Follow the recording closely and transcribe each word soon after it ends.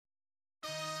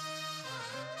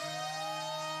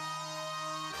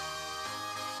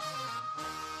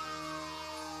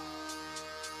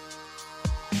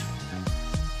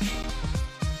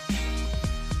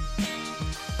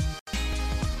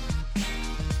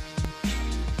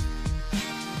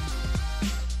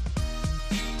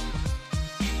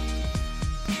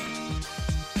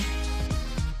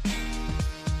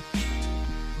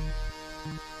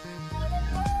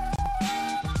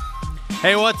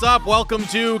Hey, what's up? Welcome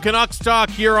to Canucks Talk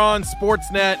here on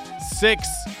Sportsnet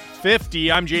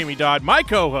 650. I'm Jamie Dodd, my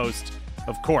co-host,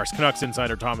 of course, Canucks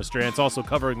insider Thomas Drance, also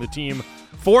covering the team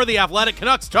for The Athletic.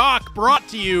 Canucks Talk brought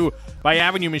to you by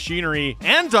Avenue Machinery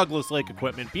and Douglas Lake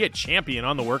Equipment. Be a champion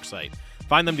on the worksite.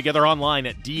 Find them together online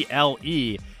at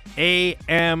DLEAMC.com.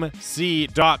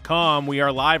 We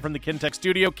are live from the Kintec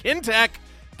studio. Kintec,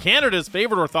 Canada's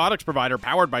favorite orthotics provider,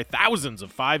 powered by thousands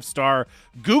of five-star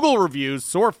Google reviews.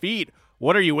 Sore feet,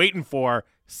 what are you waiting for?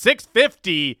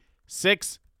 650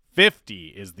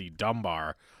 is the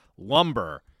Dunbar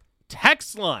Lumber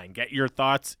text line. Get your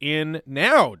thoughts in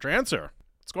now. Drancer,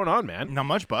 what's going on, man? Not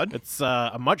much, bud. It's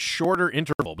a much shorter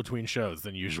interval between shows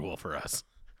than usual for us.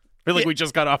 I feel like we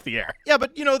just got off the air. Yeah,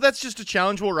 but that's just a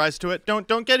challenge. We'll rise to it.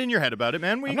 Don't get in your head about it,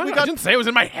 man. I didn't say it was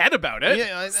in my head about it.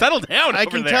 Yeah, settle down. I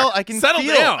can tell. I can settle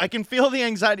feel. down. I can feel the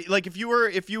anxiety. Like if you were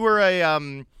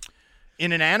a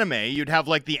in an anime, you'd have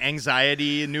like the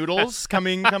anxiety noodles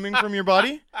coming from your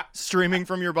body, streaming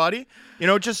from your body.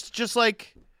 Just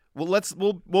like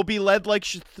we'll be led like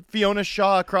Fiona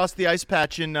Shaw across the ice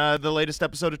patch in the latest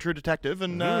episode of True Detective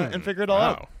and figure it all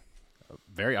out.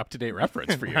 Very up-to-date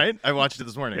reference for you. Right? I watched it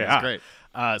this morning. Yeah. It was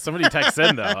great. Somebody texts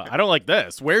in, though. I don't like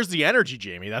this. Where's the energy,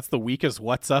 Jamie? That's the weakest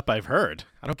what's up I've heard.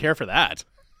 I don't care for that.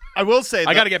 I will say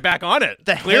I got to get back on it.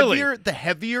 The clearly.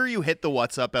 heavier you hit the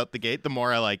what's up out the gate, the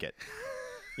more I like it.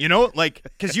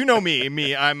 Because you know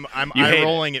me, I'm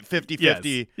rolling at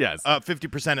 50-50, yes.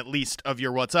 50% at least of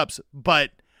your what's ups.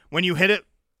 But when you hit it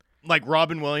like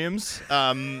Robin Williams,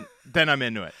 then I'm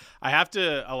into it.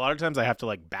 A lot of times I have to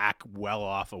like back well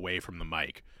off away from the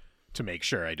mic to make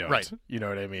sure I don't. Right. You know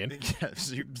what I mean?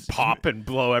 Yes. Pop and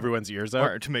blow everyone's ears out.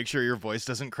 Or to make sure your voice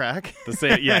doesn't crack.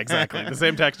 Yeah, exactly. The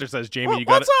same texter says, Jamie,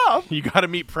 what's up? You got to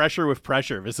meet pressure with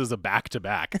pressure. This is a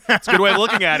back-to-back. It's a good way of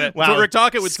looking at it. Wow. That's what Rick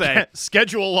Tocchet would say.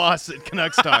 Schedule loss at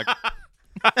Canucks Talk.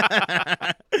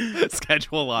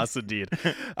 Schedule loss indeed.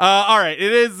 All right,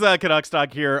 it is Canucks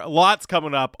Talk here. Lots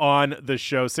coming up on the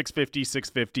show.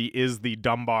 650 is the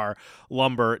Dunbar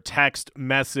Lumber text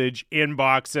message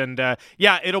inbox, and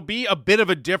it'll be a bit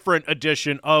of a different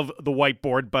edition of the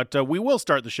Whiteboard, but we will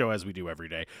start the show as we do every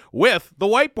day with the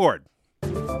Whiteboard.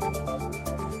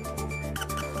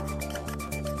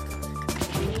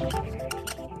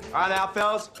 All right now,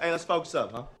 fellas. Hey, let's focus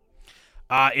up, huh?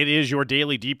 It is your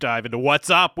daily deep dive into what's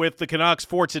up with the Canucks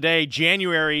for today,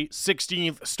 January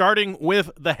 16th, starting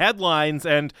with the headlines.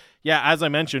 And yeah, as I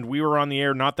mentioned, we were on the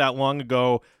air not that long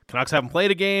ago. Canucks haven't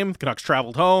played a game. The Canucks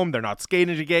traveled home. They're not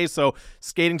skating today. So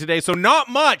not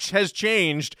much has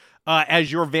changed as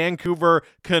your Vancouver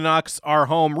Canucks are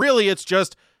home. Really, it's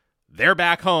just they're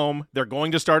back home. They're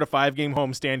going to start a 5-game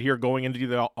homestand here going into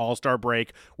the All-Star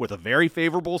break with a very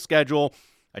favorable schedule,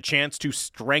 a chance to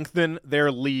strengthen their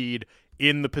lead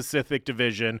in the Pacific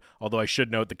Division, although I should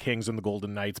note the Kings and the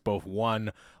Golden Knights both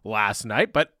won last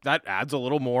night, but that adds a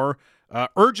little more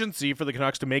urgency for the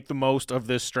Canucks to make the most of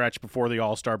this stretch before the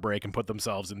All-Star break and put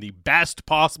themselves in the best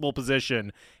possible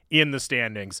position in the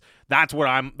standings. That's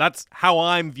how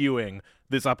I'm viewing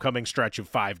this upcoming stretch of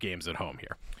 5 games at home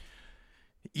here.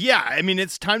 Yeah, I mean,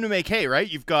 it's time to make hay,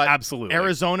 right? You've got absolutely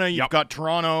Arizona, you've got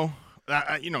Toronto.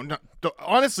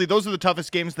 Honestly, those are the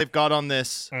toughest games they've got on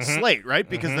this slate, right?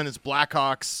 Because then it's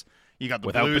Blackhawks. You got the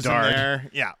without Blues Bedard in there.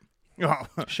 Yeah. Oh.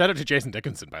 Shout out to Jason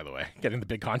Dickinson, by the way, getting the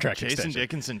big contract extension. Jason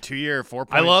Dickinson, 2-year, 4.5.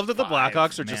 I love that the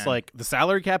Blackhawks are just like, the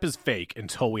salary cap is fake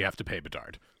until we have to pay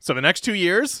Bedard. So the next 2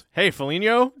 years, hey,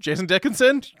 Foligno, Jason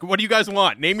Dickinson, what do you guys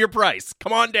want? Name your price.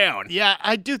 Come on down. Yeah,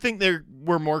 I do think there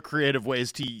were more creative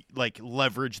ways to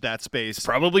leverage that space.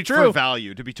 Probably true. For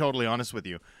value, to be totally honest with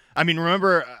you. I mean,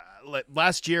 remember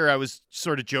last year I was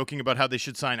sort of joking about how they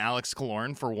should sign Alex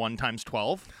Killorn for 1 ×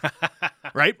 12,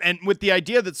 right? And with the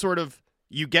idea that sort of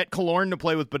you get Killorn to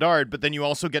play with Bedard, but then you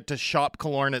also get to shop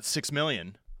Killorn at $6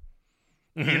 million.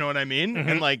 You know what I mean?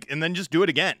 And then just do it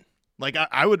again. Like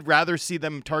I would rather see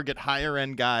them target higher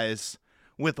end guys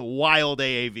with wild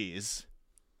AAVs.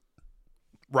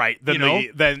 Right,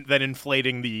 than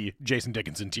inflating the Jason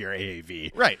Dickinson tier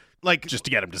AAV. Right. Like just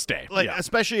to get him to stay.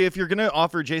 Especially if you're gonna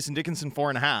offer Jason Dickinson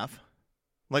 4.5,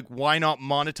 like why not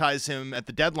monetize him at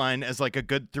the deadline as like a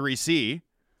good 3C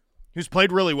who's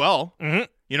played really well?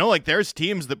 There's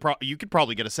teams that you could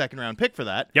probably get a 2nd-round pick for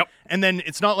that. Yep. And then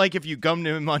it's not like if you gum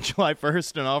to him on July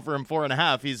 1st and offer him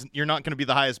 4.5, you're not going to be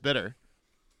the highest bidder.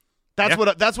 That's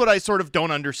what I sort of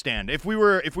don't understand. If we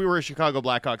were a Chicago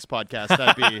Blackhawks podcast,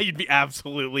 I'd be you'd be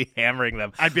absolutely hammering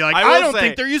them. I'd be like, I don't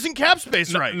think they're using cap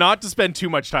space right. Not to spend too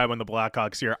much time on the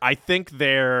Blackhawks here. I think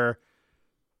their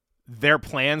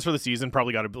plans for the season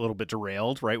probably got a little bit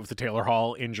derailed, right, with the Taylor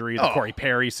Hall injury, the Corey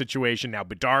Perry situation. Now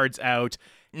Bedard's out,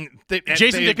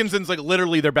 Jason Dickinson's like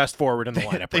literally their best forward in the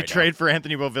lineup. They trade for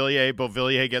Anthony Beauvillier.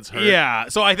 Beauvillier gets hurt. Yeah,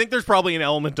 so I think there's probably an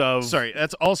element of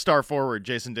that's all-star forward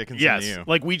Jason Dickinson. Yes, to you.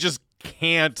 like we just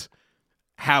can't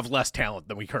have less talent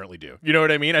than we currently do. You know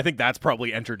what I mean? I think that's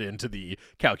probably entered into the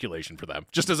calculation for them.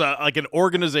 Just as an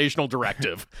organizational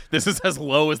directive, this is as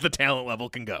low as the talent level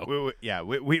can go.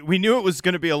 We knew it was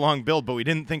going to be a long build, but we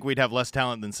didn't think we'd have less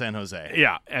talent than San Jose.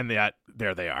 Yeah, and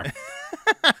there they are.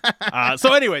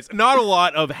 So anyways, not a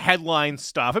lot of headline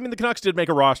stuff. I mean, the Canucks did make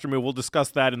a roster move. We'll discuss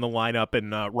that in the lineup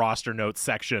and roster notes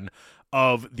section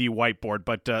of the whiteboard,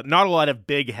 but not a lot of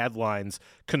big headlines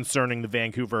concerning the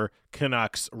Vancouver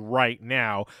Canucks right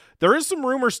now. There is some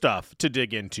rumor stuff to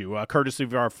dig into, courtesy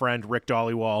of our friend Rick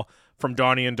Dollywall from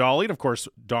Donnie and Dolly. And of course,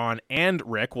 Don and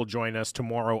Rick will join us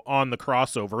tomorrow on the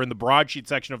crossover. In the broadsheet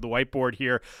section of the whiteboard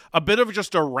here, a bit of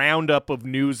just a roundup of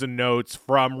news and notes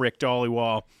from Rick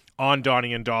Dollywall on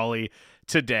Donnie and Dolly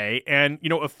today. And,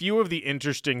 a few of the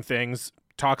interesting things.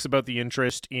 Talks about the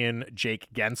interest in Jake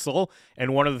Guentzel,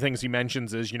 and one of the things he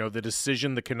mentions is, the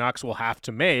decision the Canucks will have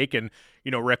to make, and,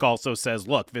 Rick also says,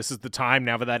 look, this is the time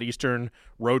now that Eastern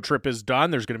road trip is done.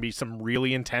 There's going to be some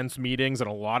really intense meetings and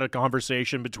a lot of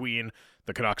conversation between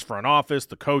the Canucks front office,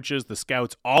 the coaches, the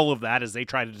scouts, all of that as they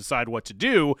try to decide what to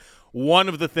do. One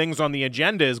of the things on the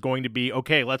agenda is going to be,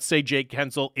 okay, let's say Jake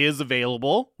Guentzel is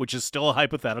available, which is still a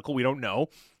hypothetical. We don't know.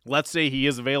 Let's say he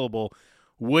is available.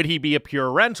 Would he be a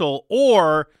pure rental,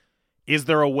 or is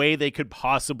there a way they could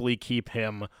possibly keep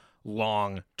him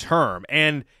long term?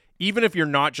 And even if you're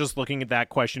not just looking at that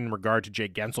question in regard to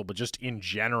Jake Guentzel, but just in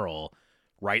general,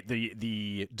 right?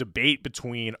 The debate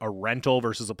between a rental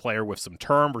versus a player with some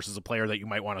term versus a player that you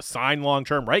might want to sign long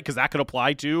term, right? Because that could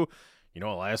apply to,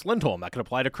 Elias Lindholm. That could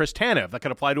apply to Chris Tanev. That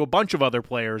could apply to a bunch of other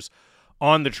players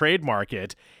on the trade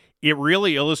market. It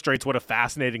really illustrates what a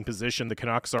fascinating position the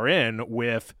Canucks are in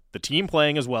with the team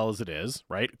playing as well as it is,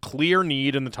 right? Clear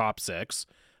need in the top six,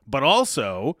 but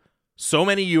also so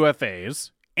many UFAs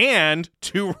and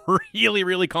two really,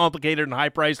 really complicated and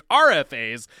high-priced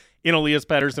RFAs in Elias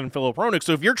Pettersson and Filip Hronek.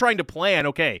 So if you're trying to plan,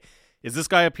 okay, is this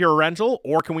guy a pure rental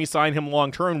or can we sign him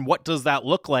long-term? What does that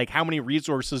look like? How many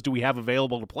resources do we have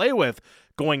available to play with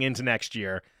going into next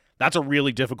year? That's a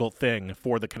really difficult thing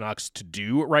for the Canucks to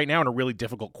do right now and a really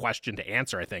difficult question to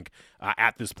answer, I think,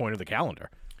 at this point of the calendar.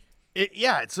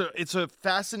 It's a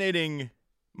fascinating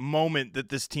moment that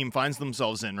this team finds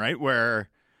themselves in, right? Where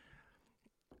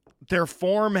their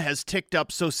form has ticked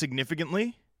up so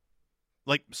significantly,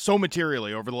 like so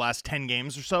materially over the last 10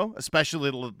 games or so, especially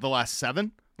the last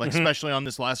 7, especially on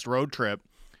this last road trip,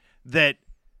 that,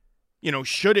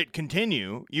 should it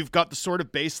continue, you've got the sort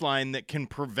of baseline that can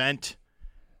prevent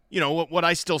what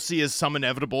I still see as some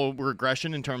inevitable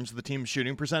regression in terms of the team's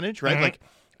shooting percentage, right?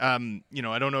 Mm-hmm.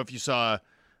 I don't know if you saw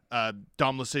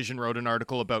Dom Lucian wrote an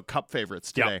article about cup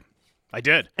favorites today. Yep, I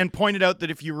did. And pointed out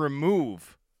that if you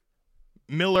remove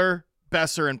Miller,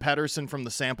 Besser, and Pettersson from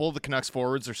the sample, the Canucks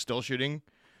forwards are still shooting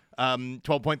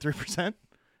 12.3%,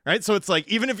 right? So it's like,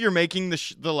 even if you're making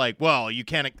you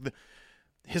can't...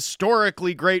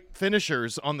 historically great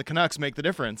finishers on the Canucks make the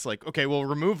difference. Like, okay, we'll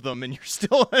remove them, and you're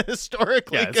still a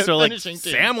historically good finishing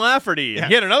team. Sam Lafferty,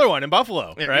 he had another one in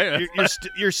Buffalo, right?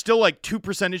 You're still like 2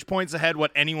 percentage points ahead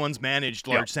what anyone's managed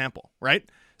large sample, right?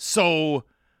 So,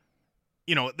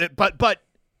 but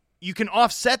you can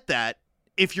offset that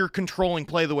if you're controlling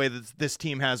play the way that this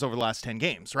team has over the last 10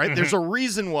 games, right? Mm-hmm. There's a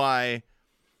reason why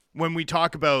when we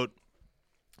talk about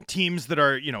teams that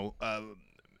are,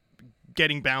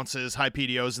 getting bounces, high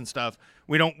PDOs and stuff,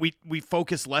 we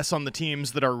focus less on the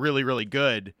teams that are really, really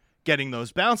good getting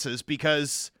those bounces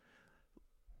because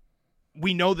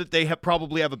we know that they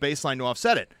probably have a baseline to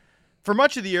offset it. For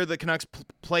much of the year, the Canucks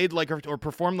played like or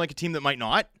performed like a team that might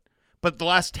not, but the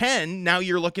last 10, now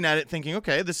you're looking at it thinking,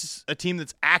 okay, this is a team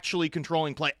that's actually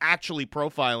controlling play, actually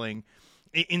profiling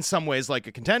in some ways like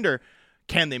a contender.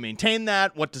 Can they maintain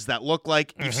that? What does that look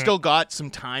like? Mm-hmm. You've still got some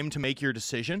time to make your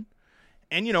decision.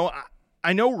 And,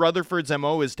 I know Rutherford's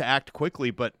MO is to act quickly,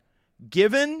 but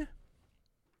given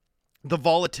the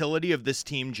volatility of this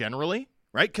team generally,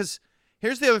 right? Because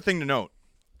here's the other thing to note.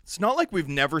 It's not like we've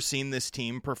never seen this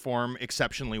team perform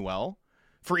exceptionally well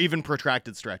for even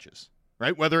protracted stretches,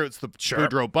 right? Whether it's the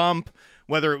Boudreau bump,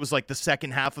 whether it was like the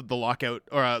second half of the lockout,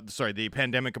 or the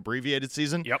pandemic abbreviated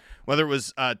season, whether it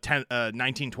was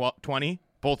 19-20,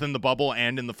 both in the bubble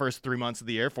and in the first 4 months of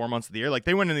the year. Like,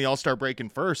 they went in the All-Star break in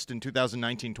first in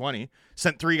 2019-20,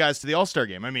 sent 3 guys to the All-Star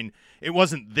game. I mean, it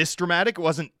wasn't this dramatic. It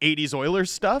wasn't 80s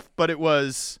Oilers stuff, but it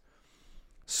was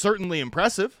certainly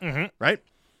impressive, right?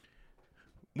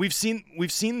 We've seen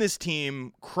this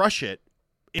team crush it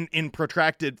in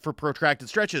protracted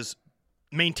stretches.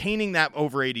 maintaining that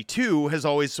over 82 has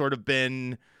always sort of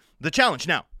been the challenge.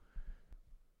 Now,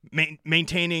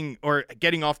 maintaining or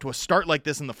getting off to a start like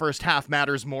this in the first half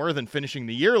matters more than finishing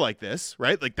the year like this,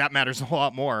 right? Like that matters a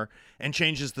lot more and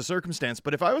changes the circumstance.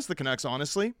 But if I was the Canucks,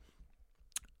 honestly,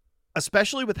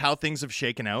 especially with how things have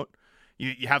shaken out,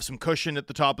 you have some cushion at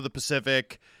the top of the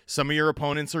Pacific. Some of your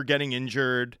opponents are getting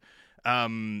injured.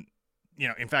 In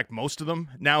fact, most of them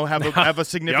now have a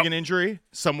significant injury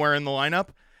somewhere in the lineup.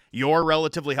 You're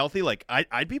relatively healthy. Like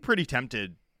I'd be pretty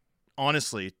tempted,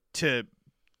 honestly, to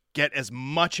get as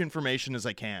much information as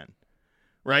I can,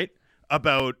 right?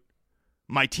 About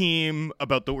my team,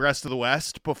 about the rest of the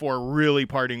West before really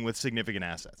parting with significant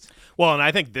assets. Well, and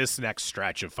I think this next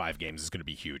stretch of 5 games is going to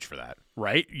be huge for that,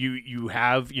 right? You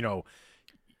have,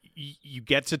 you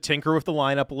get to tinker with the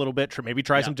lineup a little bit, maybe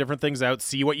try some different things out,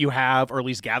 see what you have, or at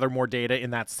least gather more data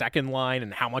in that second line,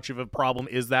 and how much of a problem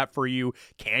is that for you?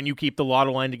 Can you keep the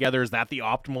Lotto line together? Is that the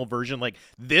optimal version? Like,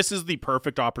 this is the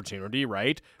perfect opportunity,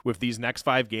 right? With these next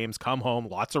 5 games, come home,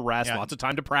 lots of rest, lots of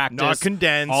time to practice. Not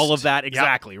condensed. All of that,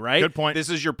 exactly, right? Good point. This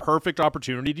is your perfect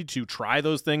opportunity to try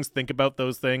those things, think about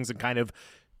those things, and kind of,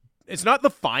 it's not the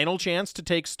final chance to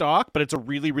take stock, but it's a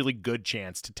really, really good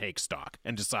chance to take stock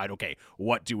and decide, okay,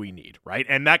 what do we need, right?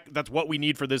 And that's what we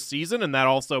need for this season, and that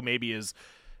also maybe is,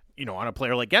 on a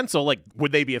player like Guentzel, like,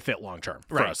 would they be a fit long-term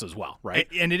for us as well, right?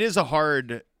 And it is a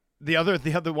hard... The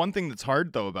other one thing that's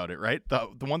hard, though, about it, right? The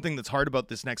one thing that's hard about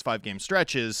this next 5-game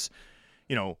stretch is,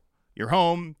 you're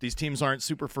home, these teams aren't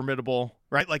super formidable,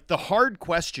 right? Like, the hardest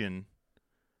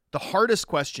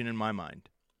question in my mind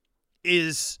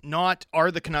is not, are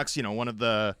the Canucks, one of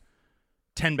the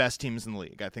 10 best teams in the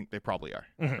league? I think they probably are,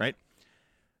 right?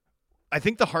 I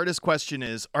think the hardest question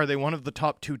is, are they one of the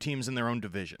top 2 teams in their own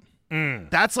division?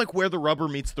 That's like where the rubber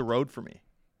meets the road for me,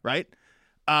 right?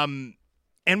 And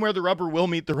where the rubber will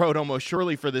meet the road almost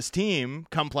surely for this team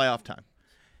come playoff time.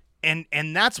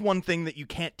 And that's one thing that you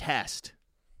can't test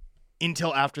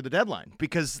until after the deadline,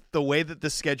 because the way that the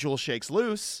schedule shakes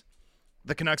loose,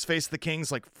 the Canucks face the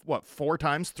Kings 4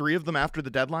 times, 3 of them after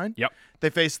the deadline. Yep. They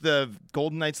face the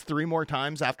Golden Knights 3 more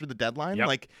times after the deadline.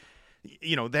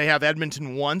 Yep. They have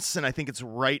Edmonton once, and I think it's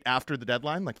right after the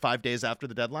deadline, 5 days after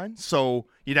the deadline. So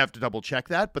you'd have to double check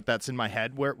that, but that's in my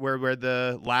head where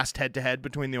the last head-to-head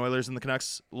between the Oilers and the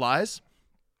Canucks lies.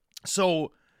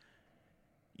 So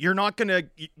you're not gonna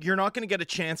get a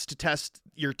chance to test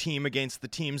your team against the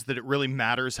teams that it really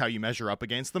matters how you measure up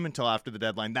against them until after the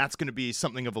deadline. That's going to be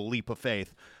something of a leap of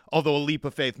faith, although a leap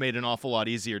of faith made an awful lot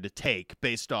easier to take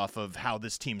based off of how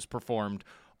this team's performed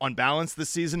on balance this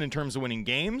season in terms of winning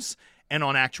games and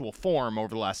on actual form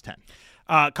over the last 10.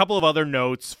 A couple of other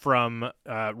notes from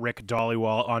Rick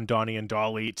Dhaliwal on Donnie and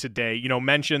Dolly today,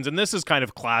 mentions, and this is kind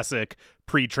of classic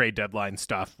pre-trade deadline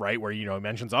stuff, right? Where, he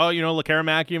mentions,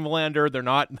 Lekkerimäki and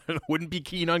Willander, wouldn't be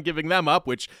keen on giving them up,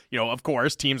 which, of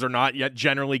course, teams are not yet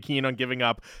generally keen on giving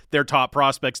up their top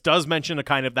prospects. Does mention a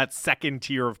kind of that second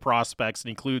tier of prospects and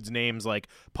includes names like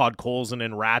Podkolzin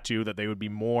and Ratu that they would be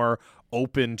more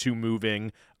open to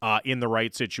moving in the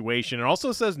right situation. It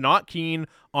also says not keen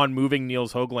on moving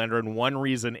Niels Höglander, and one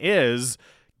reason is,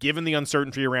 given the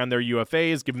uncertainty around their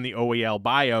UFAs, given the OEL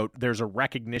buyout, there's a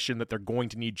recognition that they're going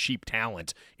to need cheap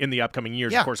talent in the upcoming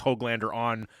years. Of course, Höglander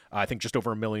on, I think, just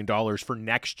over $1 million for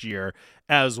next year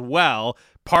as well.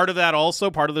 Part of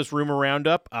this rumor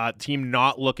roundup, team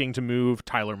not looking to move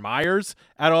Tyler Myers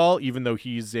at all, even though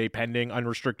he's a pending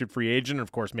unrestricted free agent, and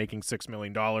of course making $6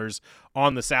 million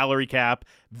on the salary cap.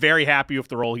 Very happy with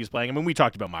the role he's playing. I mean, we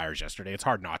talked about Myers yesterday. It's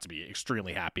hard not to be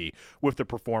extremely happy with the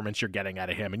performance you're getting out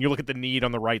of him. And you look at the need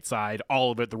on the right side,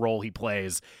 all of it, the role he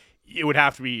plays, it would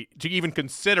have to be, to even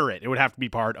consider it would have to be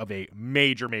part of a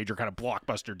major kind of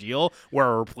blockbuster deal where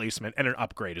a replacement and an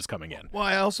upgrade is coming in. Well,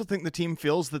 I also think the team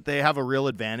feels that they have a real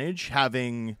advantage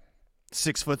having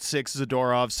 6'6"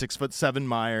 Zadorov, 6'7"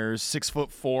 Myers,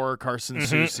 6'4" Carson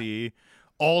Soucy,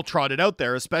 all trotted out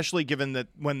there, especially given that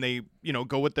when they,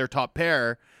 go with their top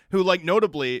pair, who,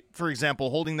 notably, for example,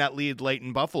 holding that lead late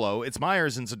in Buffalo, it's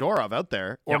Myers and Zadorov out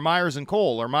there, or Myers and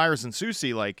Cole, or Myers and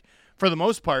Soucy. For the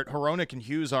most part, Hronek and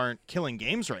Hughes aren't killing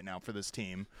games right now for this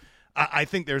team. I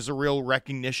think there's a real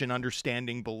recognition,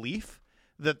 understanding, belief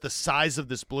that the size of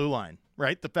this blue line,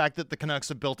 right, the fact that the Canucks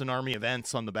have built an army of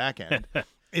Ents on the back end,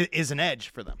 is an edge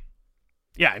for them.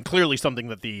 Yeah, and clearly something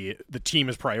that the team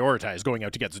has prioritized, going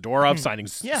out to get Zadorov, signing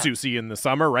Soucy in the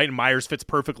summer, right? And Myers fits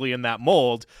perfectly in that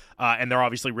mold, and they're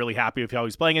obviously really happy with how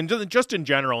he's playing. And just in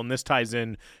general, and this ties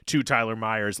in to Tyler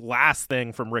Myers, last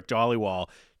thing from Rick Dhaliwal,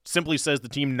 simply says the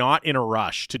team not in a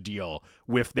rush to deal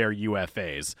with their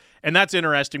UFAs. And that's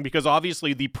interesting because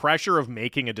obviously the pressure of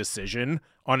making a decision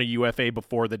on a UFA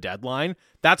before the deadline,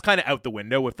 that's kind of out the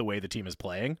window with the way the team is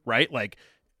playing, right? Like,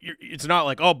 it's not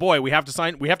like, oh boy, we have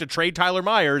to trade Tyler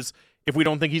Myers if we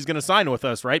don't think he's going to sign with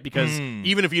us, right? Because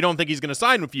even if you don't think he's going to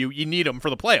sign with you, you need him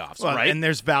for the playoffs, right? And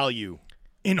there's value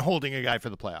in holding a guy for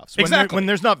the playoffs. Exactly. When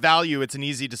there's not value, it's an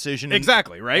easy decision.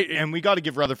 Exactly, right? And we got to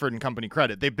give Rutherford and company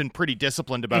credit. They've been pretty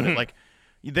disciplined about it. Like,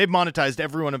 they've monetized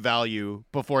everyone of value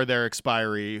before their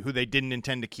expiry who they didn't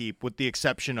intend to keep, with the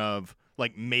exception of,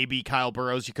 like, maybe Kyle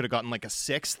Burrows. You could have gotten, like, a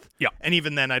sixth. Yeah. And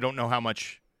even then, I don't know how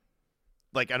much.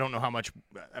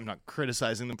 I'm not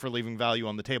criticizing them for leaving value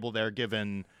on the table there,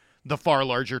 given the far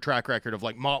larger track record of,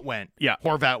 like, Mott went,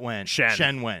 Horvat went,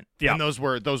 Shen went, and those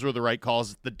were the right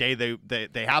calls the day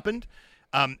they happened,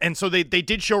 and so they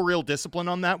did show real discipline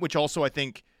on that, which also I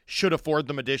think should afford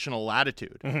them additional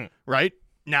latitude, right?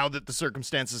 Now that the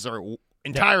circumstances are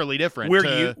entirely different.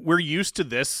 We're used to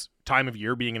this time of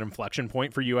year being an inflection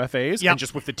point for UFAs, and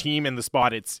just with the team in the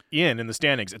spot it's in the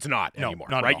standings, it's not anymore,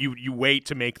 not right? at all. You wait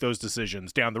to make those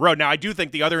decisions down the road. Now, I do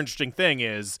think the other interesting thing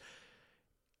is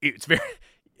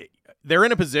they're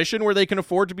in a position where they can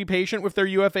afford to be patient with their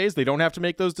UFAs. They don't have to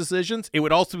make those decisions. It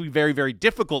would also be very, very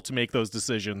difficult to make those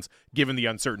decisions given the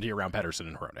uncertainty around Pettersson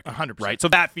and Hronek. 100%. Right? So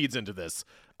that feeds into this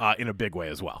in a big way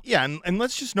as well. Yeah, and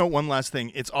let's just note one last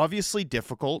thing. It's obviously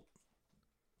difficult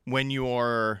when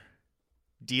you're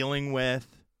dealing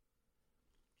with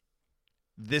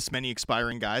this many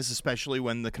expiring guys, especially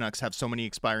when the Canucks have so many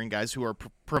expiring guys who are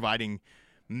providing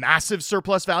massive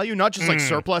surplus value, not just like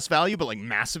surplus value, but like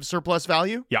massive surplus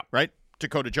value. Yeah. Right?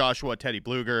 Dakota Joshua, Teddy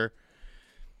Bluger,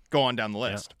 go on down the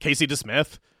list. Yeah. Casey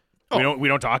DeSmith, we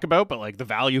don't talk about, but like the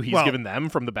value he's given them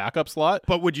from the backup slot.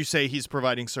 But would you say he's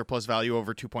providing surplus value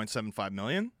over $2.75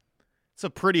 million? It's a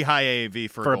pretty high AAV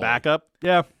for a backup.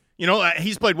 Yeah. You know,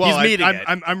 he's played well. He's meeting it.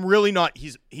 I'm really not.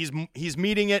 He's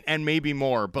meeting it and maybe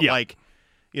more. But like,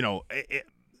 you know,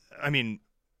 I mean,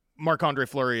 Marc-Andre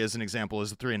Fleury, as an example,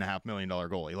 is a $3.5 million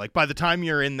goalie. Like, by the time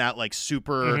you're in that like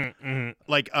super,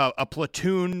 like a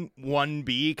platoon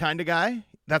 1B kind of guy,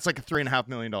 that's like a $3.5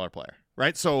 million player,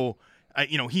 right? So,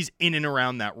 you know, he's in and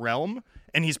around that realm,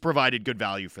 and he's provided good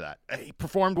value for that. He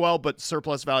performed well, but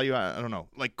surplus value, I don't know.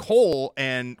 Like Cole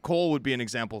would be an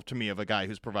example to me of a guy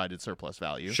who's provided surplus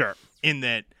value. Sure. In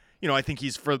that, you know, I think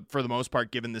he's for the most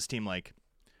part given this team like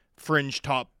fringe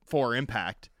top 4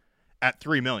 impact at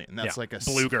 $3 million. That's like a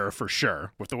Bluger for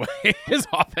sure, with the way his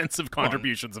offensive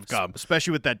contributions have come, especially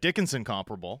with that Dickinson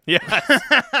comparable. Yes.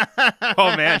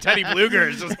 Oh man, Teddy Bluger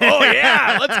is just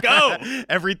let's go.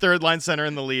 Every third line center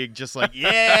in the league, just like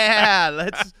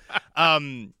let's.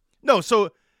 No,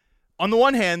 so on the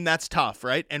one hand, that's tough,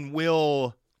 right, and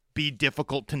will be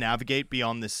difficult to navigate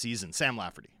beyond this season. Sam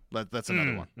Lafferty, that's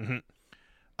another one.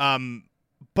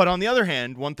 But on the other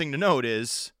hand, one thing to note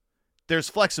is there's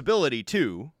flexibility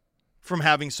too from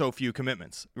having so few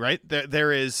commitments, right?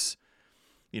 There is,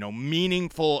 you know,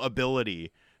 meaningful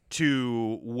ability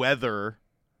to weather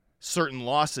certain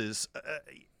losses.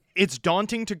 It's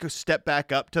daunting to step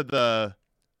back up to the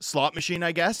slot machine,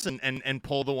 I guess, and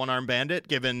pull the one-arm bandit,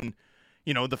 given,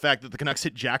 you know, the fact that the Canucks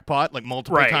hit jackpot like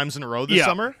multiple times in a row this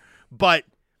summer. But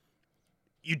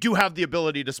you do have the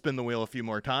ability to spin the wheel a few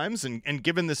more times, and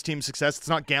given this team's success, it's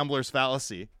not gambler's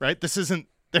fallacy, right? This isn't.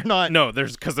 They're not. No,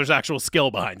 there's actual skill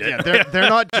behind it. Yeah, they're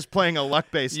not just playing a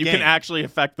luck-based game. You can actually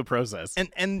affect the process.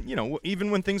 And you know,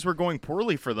 even when things were going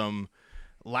poorly for them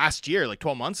last year, like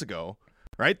 12 months ago,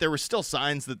 right? There were still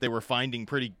signs that they were finding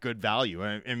pretty good value.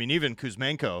 I mean, even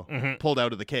Kuzmenko pulled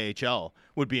out of the KHL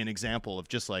would be an example of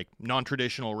just like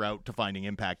non-traditional route to finding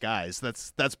impact guys.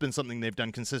 That's been something they've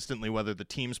done consistently, whether the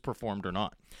team's performed or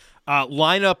not.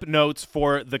 Lineup notes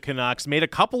for the Canucks. Made a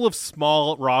couple of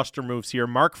small roster moves here.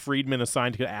 Mark Friedman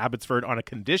assigned to Abbotsford on a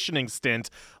conditioning stint.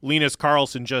 Linus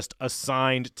Karlsson just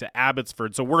assigned to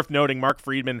Abbotsford. So worth noting, Mark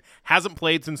Friedman hasn't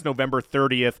played since November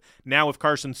 30th. Now with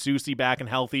Carson Soucy back and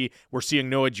healthy, we're seeing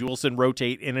Noah Juleson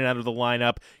rotate in and out of the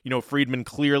lineup. You know, Friedman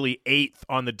clearly 8th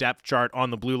on the depth chart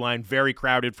on the blue line, very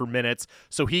crowded for minutes.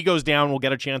 So he goes down, will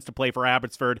get a chance to play for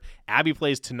Abbotsford. Abby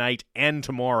plays tonight and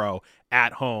tomorrow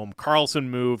at home. Karlsson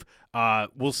move.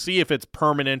 We'll see if it's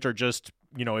permanent or just,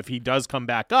 you know, if he does come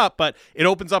back up, but it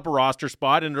opens up a roster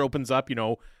spot, and it opens up, you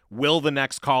know, will the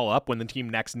next call up when the team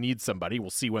next needs somebody? We'll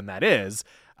see when that is.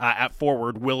 At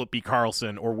forward, will it be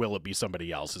Karlsson or will it be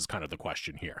somebody else is kind of the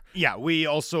question here. Yeah, we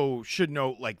also should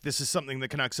note, like, this is something the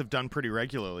Canucks have done pretty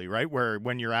regularly, right? Where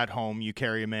when you're at home, you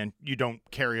carry a man, you don't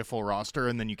carry a full roster,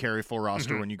 and then you carry a full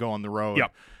roster when you go on the road,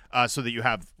 so that you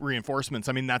have reinforcements.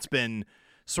 I mean, that's been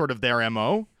sort of their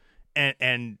MO.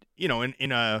 and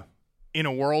in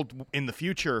a world in the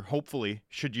future, hopefully,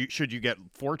 should you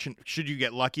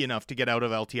get lucky enough to get out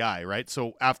of LTI, right?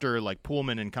 So after like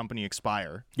Poolman and company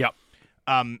expire, Yep.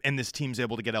 And this team's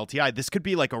able to get LTI, this could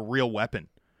be like a real weapon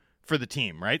for the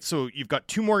team, right? So you've got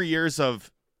 2 more years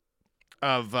of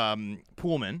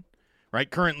Poolman, right?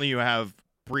 Currently you have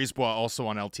Brisebois also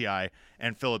on LTI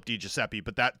and Philip DiGiuseppe,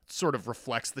 but that sort of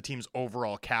reflects the team's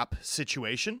overall cap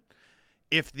situation.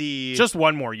 If the Just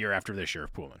 1 more year after this year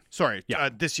of Poolman. Sorry, Yeah.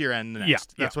 this year and the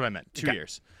next. Yeah, That's what I meant. 2 Okay.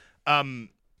 years.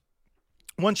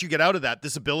 Once you get out of that,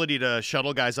 this ability to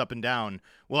shuttle guys up and down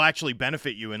will actually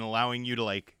benefit you in allowing you to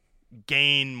like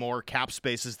gain more cap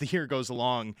space as the year goes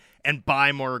along and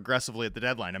buy more aggressively at the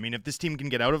deadline. I mean, if this team can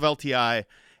get out of LTI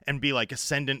and be like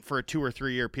ascendant for a 2 or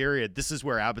 3 year period, this is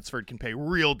where Abbotsford can pay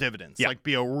real dividends, Yeah. like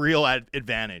be a real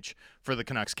advantage for the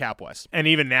Canucks cap west. And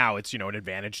even now, it's, an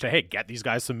advantage to, hey, get these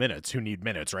guys some minutes who need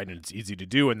minutes, right? And it's easy to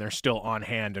do, and they're still on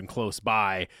hand and close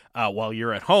by while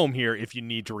you're at home here if you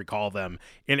need to recall them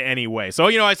in any way. So,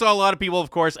 I saw a lot of people,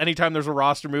 of course, anytime there's a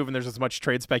roster move and there's as much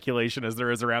trade speculation as there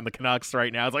is around the Canucks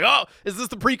right now, it's like, oh, is this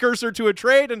the precursor to a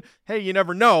trade? And, hey, you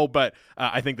never know, but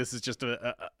I think this is just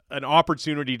an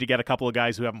opportunity to get a couple of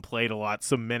guys who haven't played a lot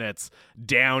some minutes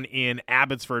down in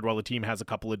Abbotsford while the team has a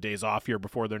couple of days off here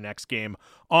before their next game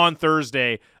on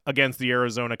Thursday against the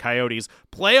Arizona Coyotes.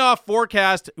 Playoff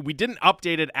forecast, we didn't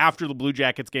update it after the Blue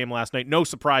Jackets game last night. No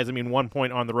surprise. I mean, 1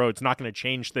 point on the road. It's not going to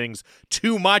change things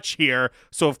too much here.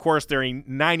 So, of course, they're a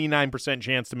 99%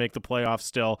 chance to make the playoffs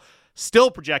still.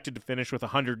 Still projected to finish with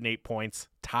 108 points,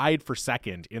 tied for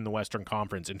second in the Western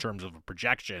Conference in terms of a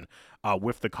projection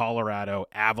with the Colorado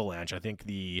Avalanche. I think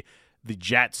the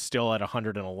Jets still at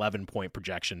 111-point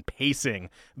projection, pacing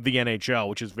the NHL,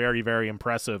 which is very, very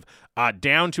impressive,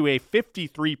 down to a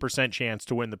 53% chance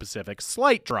to win the Pacific.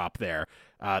 Slight drop there.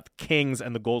 The Kings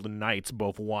and the Golden Knights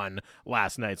both won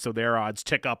last night, so their odds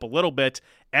tick up a little bit.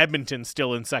 Edmonton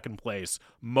still in second place,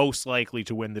 most likely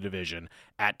to win the division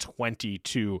at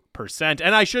 22%.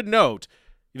 And I should note,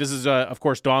 this is, of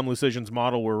course, Dom Lucian's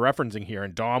model we're referencing here,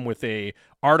 and Dom with a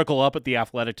article up at The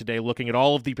Athletic today looking at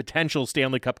all of the potential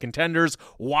Stanley Cup contenders,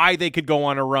 why they could go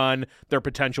on a run, their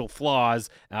potential flaws,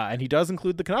 and he does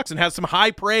include the Canucks and has some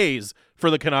high praise for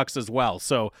the Canucks as well.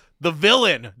 So the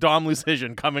villain, Dom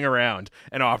Lucian, coming around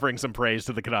and offering some praise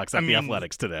to the Canucks at The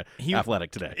Athletic today.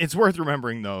 It's worth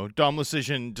remembering, though, Dom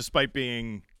Lucian, despite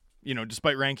ranking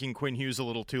Quinn Hughes a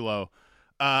little too low,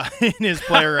 in his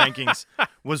player rankings,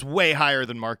 was way higher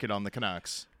than market on the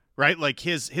Canucks, right? Like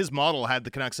his model had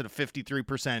the Canucks at a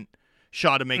 53%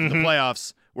 shot of making the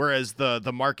playoffs, whereas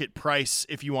the market price,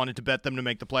 if you wanted to bet them to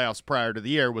make the playoffs prior to the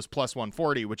year, was plus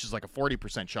 140, which is like a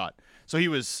 40% shot. So he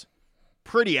was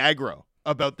pretty aggro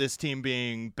about this team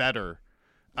being better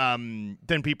than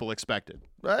people expected.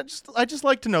 I just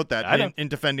like to note that in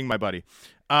defending my buddy.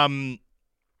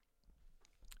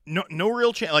 No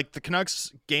real chance. Like the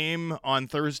Canucks game on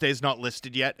Thursday is not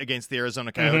listed yet against the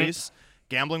Arizona Coyotes,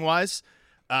 gambling wise.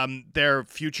 Their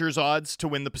futures odds to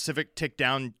win the Pacific tick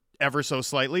down ever so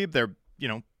slightly. They're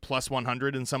plus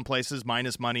 100 in some places,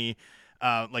 minus money,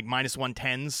 like minus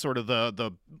 110s, sort of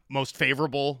the most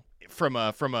favorable from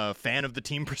a fan of the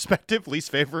team perspective,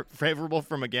 least favorable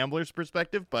from a gambler's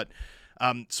perspective, but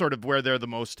sort of where they're the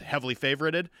most heavily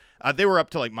favorited. They were up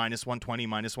to like minus 120,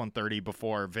 minus 130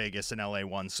 before Vegas and LA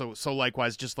won. So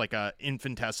likewise, just like a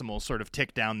infinitesimal sort of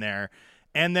tick down there.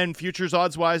 And then futures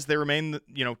odds wise, they remain,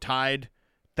 tied.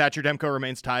 Thatcher Demko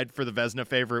remains tied for the Vezina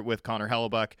favorite with Connor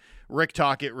Hellebuck. Rick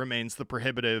Tocchet remains the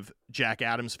prohibitive Jack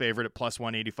Adams favorite at plus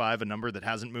 185, a number that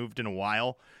hasn't moved in a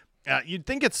while. You'd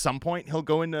think at some point he'll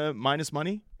go into minus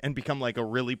money and become like a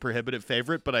really prohibitive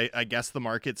favorite, but I guess the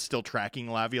market's still tracking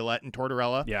Laviolette and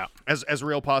Tortorella as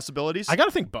real possibilities. I got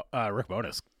to think Rick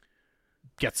Bowness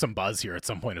gets some buzz here at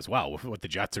some point as well with what the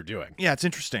Jets are doing. Yeah, it's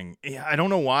interesting. Yeah, I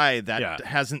don't know why that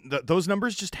hasn't those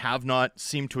numbers just have not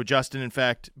seemed to adjust, and in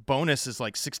fact, Bonus is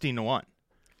like 16-1.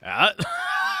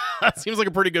 That seems like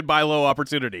a pretty good buy low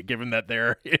opportunity, given that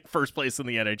they're in first place in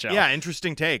the NHL. Yeah,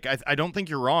 interesting take. I don't think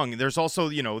you're wrong. There's also,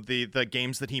 the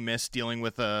games that he missed dealing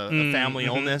with a family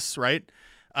illness, right?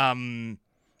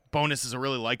 Bonus is a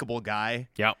really likable guy.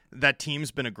 Yeah. That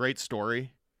team's been a great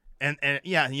story. And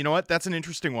yeah, you know what? That's an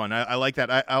interesting one. I like that.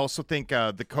 I also think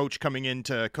the coach coming in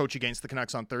to coach against the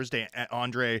Canucks on Thursday,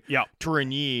 Andre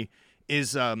Tourigny,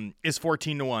 is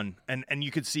 14-1, and you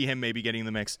could see him maybe getting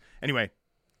the mix. Anyway,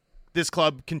 this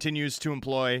club continues to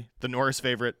employ the Norris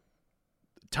favorite,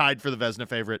 tied for the Vezina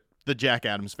favorite, the Jack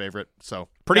Adams favorite. So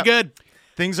pretty good.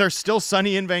 things are still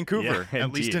sunny in Vancouver, Yeah,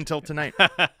 at least indeed. until tonight.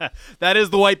 That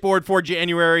is the whiteboard for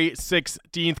January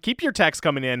 16th. Keep your texts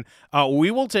coming in.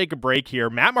 We will take a break here.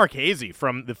 Matt Marchese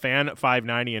from the Fan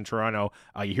 590 in Toronto.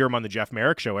 You hear him on the Jeff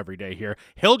Merrick Show every day here.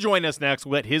 He'll join us next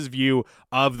with his view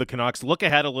of the Canucks. Look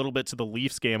ahead a little bit to the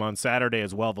Leafs game on Saturday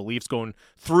as well. The Leafs going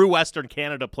through Western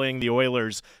Canada playing the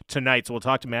Oilers tonight. So we'll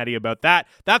talk to Matty about that.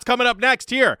 That's coming up next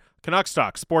here. Canucks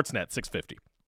Talk, Sportsnet 650.